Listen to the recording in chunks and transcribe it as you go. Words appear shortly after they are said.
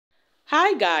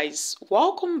Hi guys,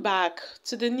 welcome back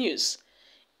to the news.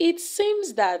 It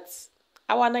seems that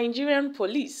our Nigerian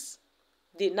police,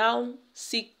 they now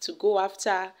seek to go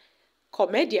after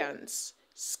comedians,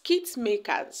 skit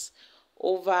makers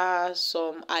over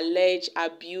some alleged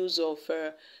abuse of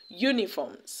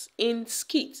uniforms in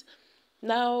skit.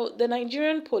 Now, the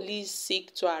Nigerian police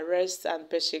seek to arrest and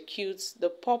persecute the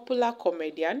popular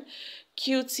comedian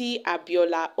Qt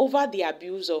Abiola over the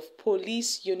abuse of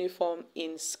police uniform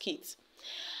in skit.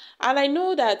 And I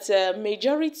know that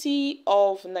majority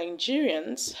of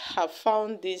Nigerians have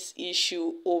found this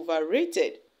issue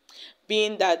overrated,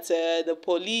 being that the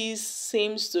police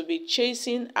seems to be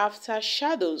chasing after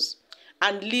shadows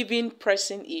and leaving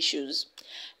pressing issues.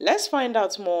 Let's find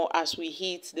out more as we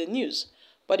hit the news.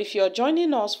 But if you're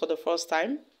joining us for the first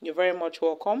time, you're very much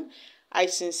welcome. I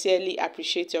sincerely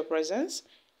appreciate your presence.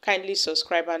 Kindly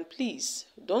subscribe and please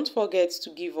don't forget to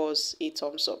give us a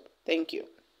thumbs up. Thank you.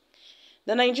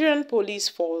 The Nigerian police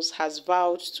force has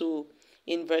vowed to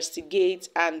investigate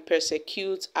and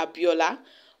persecute Abiola,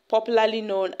 popularly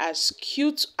known as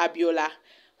Cute Abiola,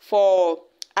 for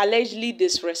allegedly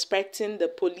disrespecting the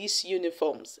police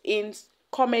uniforms in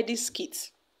comedy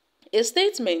skits. A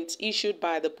statement issued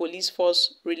by the police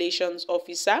force relations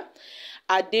officer,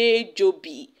 Ade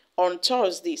Jobi, on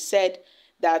Thursday said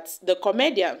that the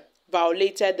comedian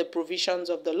violated the provisions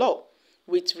of the law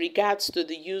with regards to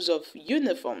the use of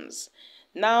uniforms.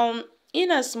 Now,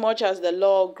 inasmuch as the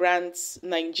law grants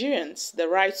Nigerians the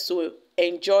right to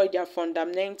enjoy their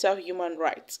fundamental human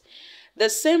rights, the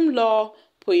same law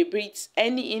prohibits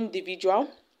any individual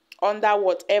under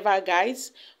whatever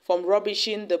guise from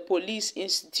rubbishing the police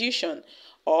institution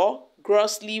or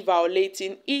grossly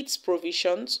violating its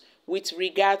provisions with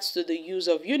regards to the use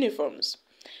of uniforms.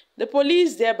 The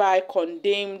police thereby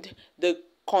condemned the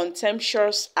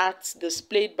contemptuous acts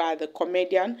displayed by the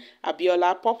comedian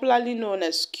Abiola, popularly known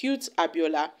as Cute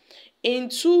Abiola, in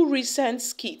two recent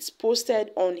skits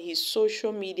posted on his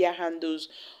social media handles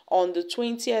on the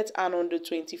 20th and on the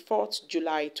 24th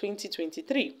July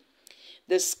 2023.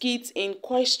 The skit in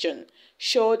question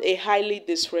showed a highly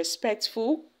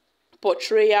disrespectful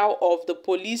portrayal of the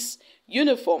police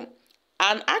uniform,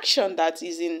 an action that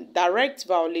is in direct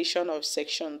violation of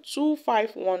Section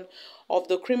 251 of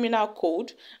the Criminal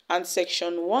Code and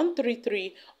Section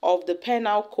 133 of the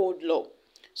Penal Code law.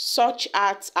 Such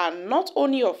acts are not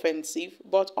only offensive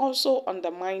but also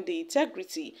undermine the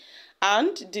integrity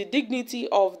and the dignity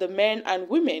of the men and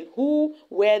women who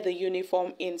wear the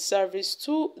uniform in service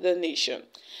to the nation.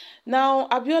 Now,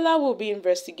 Abiola will be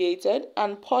investigated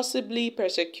and possibly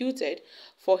persecuted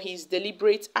for his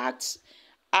deliberate acts,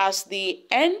 as the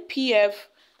NPF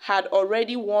had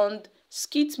already warned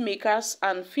skit makers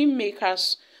and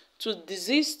filmmakers to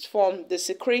desist from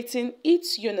desecrating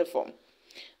its uniform.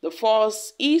 The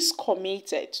force is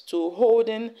committed to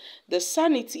holding the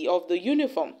sanity of the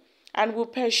uniform and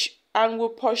will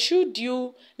pursue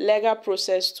due legal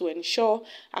process to ensure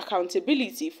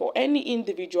accountability for any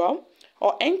individual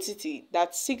or entity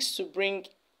that seeks to bring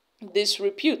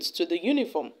disrepute to the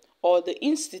uniform or the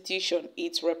institution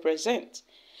it represents.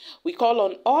 We call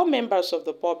on all members of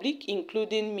the public,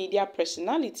 including media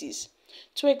personalities,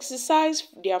 to exercise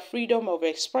their freedom of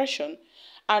expression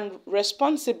and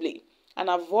responsibly and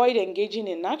avoid engaging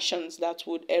in actions that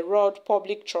would erode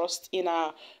public trust in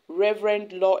our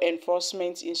reverend law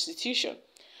enforcement institution.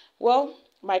 Well,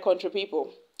 my country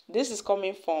people, this is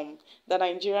coming from the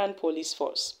Nigerian police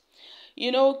force.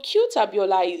 You know, Cute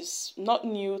Abiola is not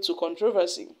new to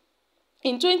controversy.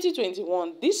 In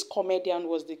 2021, this comedian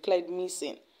was declared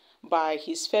missing by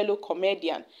his fellow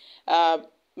comedian,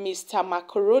 Mr.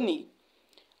 Macaroni,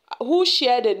 who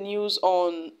shared the news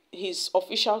on his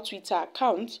official Twitter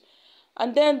account.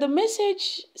 And then the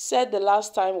message said the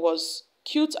last time was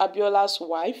Cute Abiola's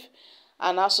wife,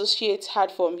 an associate,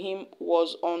 heard from him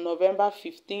was on November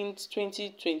 15th,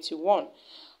 2021.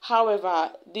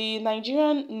 However, the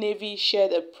Nigerian Navy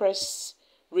shared a press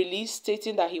release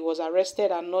stating that he was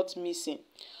arrested and not missing.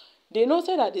 They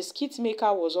noted that the skit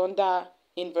maker was under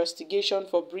investigation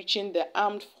for breaching the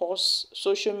Armed Force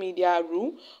social media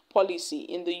rule policy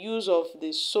in the use of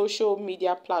the social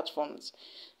media platforms.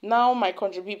 Now, my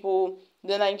country people,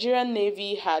 the Nigerian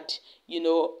Navy had,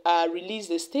 released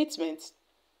a statement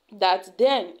that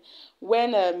then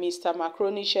when Mr.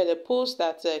 Macaroni shared a post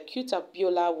that Cute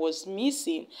Abiola was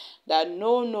missing, that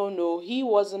no, he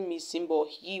wasn't missing, but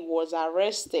he was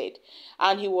arrested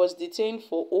and he was detained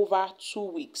for over 2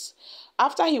 weeks.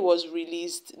 After he was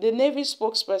released, the Navy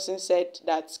spokesperson said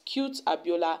that Cute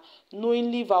Abiola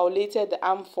knowingly violated the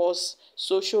Armed Force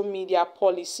social media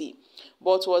policy,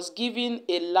 but was given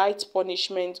a light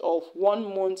punishment of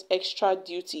 1 month extra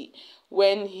duty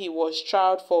when he was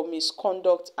tried for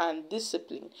misconduct and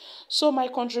discipline. So my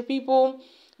country people,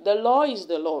 the law is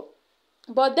the law.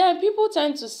 But then people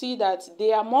tend to see that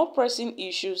there are more pressing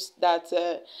issues that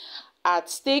at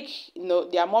stake.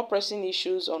 There are more pressing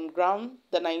issues on ground.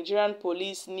 The Nigerian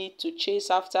police need to chase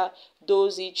after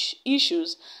those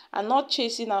issues and not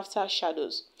chasing after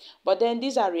shadows. But then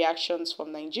these are reactions from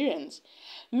Nigerians.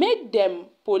 Make them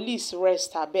police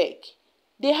rest abeg.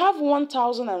 They have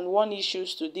 1001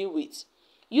 issues to deal with.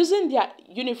 Using their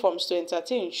uniforms to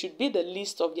entertain should be the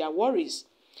least of their worries.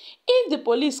 If the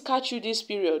police catch you this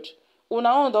period, una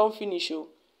own don finish o.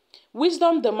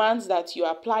 Wisdom demands that you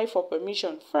apply for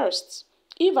permission first.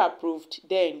 If approved,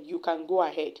 then you can go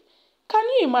ahead. Can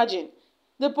you imagine?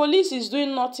 The police is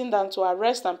doing nothing than to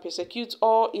arrest and persecute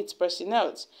all its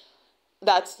personnel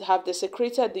that have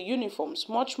desecrated the uniforms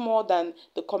much more than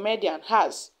the comedian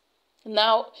has.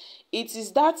 Now,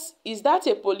 is that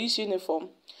a police uniform?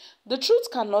 The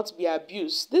truth cannot be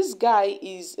abused. This guy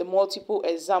is a multiple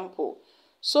example.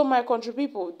 So my country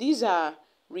people, these are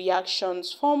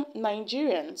reactions from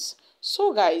Nigerians.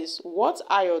 So guys, what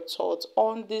are your thoughts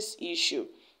on this issue?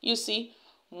 You see,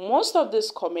 most of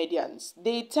these comedians,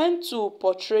 they tend to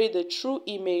portray the true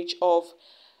image of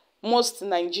most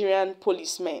Nigerian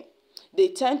policemen. They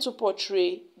tend to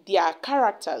portray their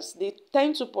characters. They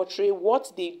tend to portray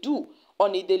what they do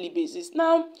on a daily basis.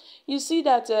 Now, you see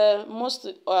that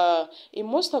in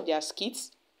most of their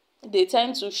skits, they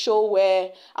tend to show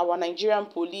where our Nigerian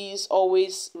police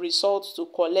always resort to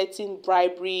collecting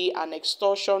bribery and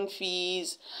extortion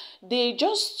fees. They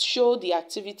just show the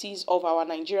activities of our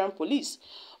Nigerian police.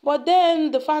 But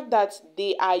then the fact that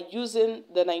they are using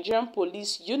the Nigerian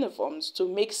police uniforms to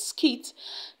make skit,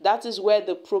 that is where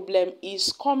the problem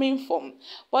is coming from.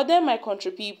 But then my country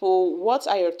people, what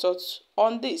are your thoughts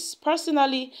on this?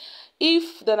 Personally,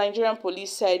 if the Nigerian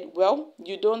police said, well,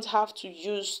 you don't have to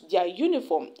use their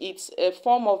uniform, it's a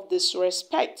form of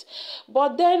disrespect.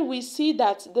 But then we see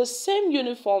that the same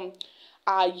uniform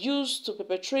are used to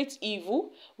perpetrate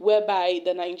evil, whereby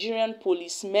the Nigerian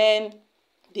policemen,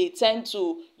 they tend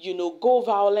to, go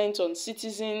violent on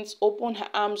citizens, open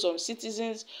arms on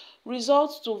citizens,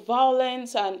 results to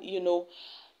violence, and,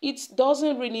 it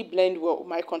doesn't really blend well,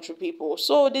 my country people.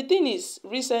 So the thing is,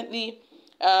 recently,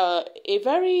 a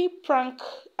very prank,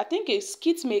 I think a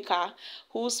skit maker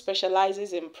who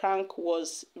specializes in prank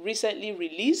was recently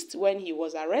released when he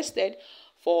was arrested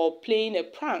for playing a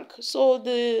prank. So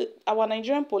our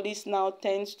Nigerian police now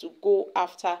tends to go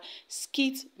after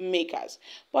skit makers.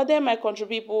 But then my country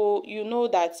people, you know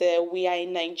that we are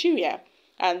in Nigeria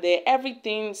and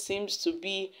everything seems to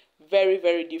be very,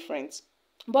 very different.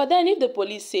 But then if the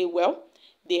police say, well,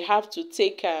 they have to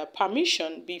take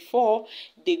permission before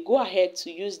they go ahead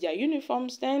to use their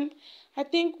uniforms, then I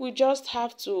think we just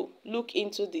have to look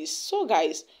into this. So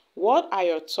guys, what are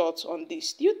your thoughts on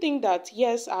this? Do you think that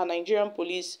yes, our Nigerian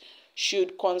police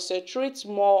should concentrate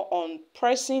more on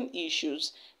pressing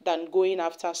issues than going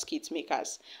after skit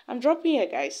makers? I'm dropping here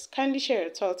guys. Kindly share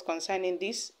your thoughts concerning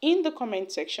this in the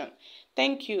comment section.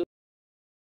 Thank you.